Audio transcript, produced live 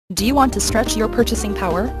Do you want to stretch your purchasing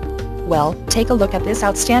power? Well, take a look at this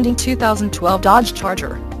outstanding 2012 Dodge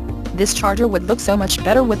Charger. This Charger would look so much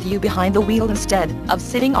better with you behind the wheel instead of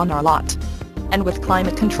sitting on our lot. And with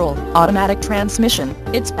climate control, automatic transmission,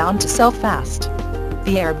 it's bound to sell fast.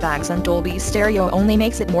 The airbags and Dolby stereo only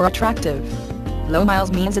makes it more attractive. Low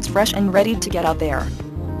miles means it's fresh and ready to get out there.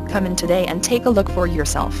 Come in today and take a look for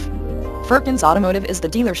yourself. Firkins Automotive is the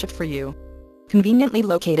dealership for you. Conveniently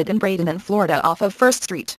located in Bradenton, Florida off of 1st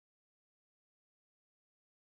Street.